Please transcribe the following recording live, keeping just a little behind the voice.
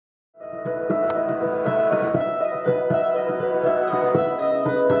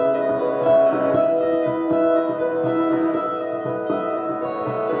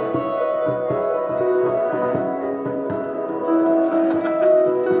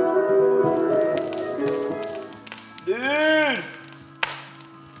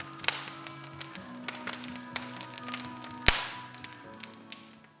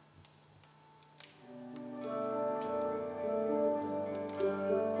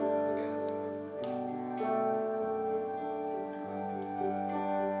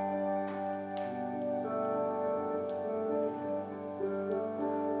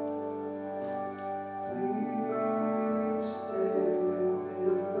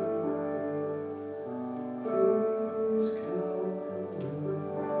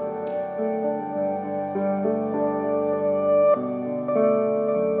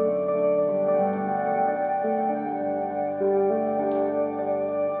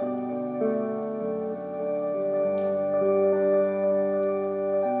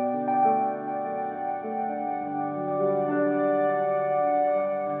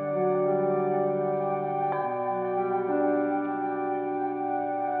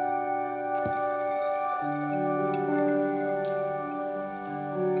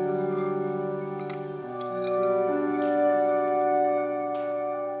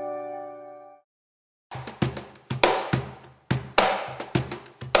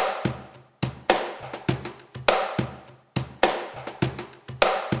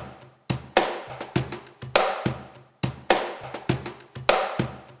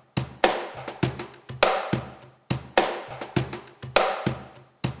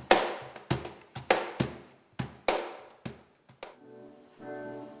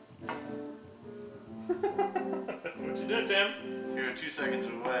Do it, Tim. You're 2 seconds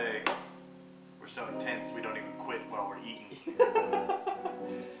away. We're so intense we don't even quit while we're eating.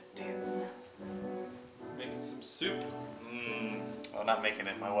 It's intense. Making some soup. Well, not making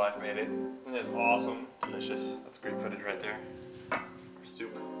it. My wife made it. And it's awesome. Delicious. That's great footage right there. For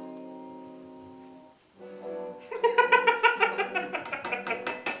soup.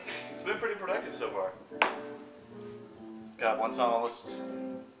 It's been pretty productive so far. Got one song almost.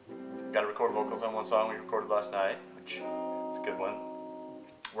 Got to record vocals on one song we recorded last night, which is a good one.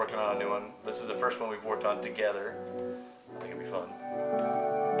 Working on a new one. This is the first one we've worked on together. I think it'll be fun.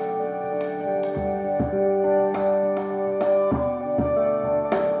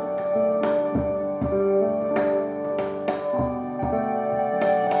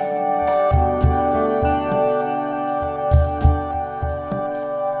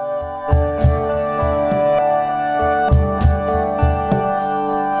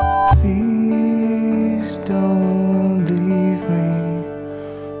 Please don't leave me.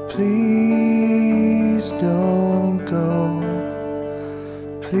 Please don't go.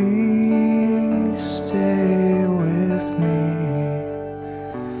 Please stay with me.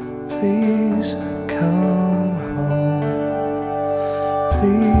 Please come home.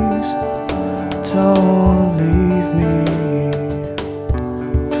 Please don't leave me.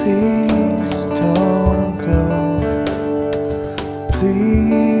 Please don't go.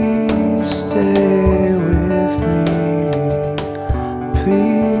 Please stay with me.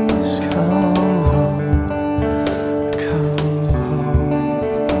 Please come home. Come home.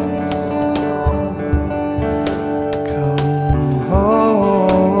 Come home. Come home.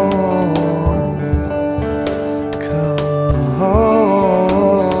 Come home. Come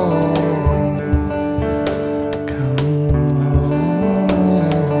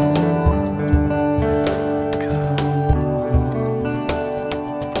home.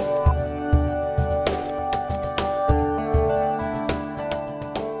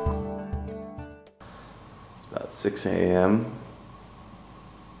 About 6 a.m.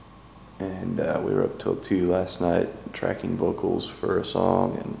 and we were up till 2 last night tracking vocals for a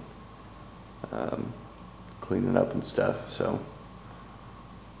song and cleaning up and stuff, so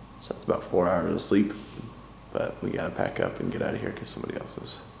that's about 4 hours of sleep, but we gotta pack up and get out of here because somebody else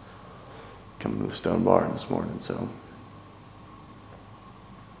is coming to the Stone Barn this morning, so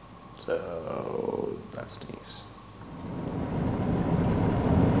that stinks.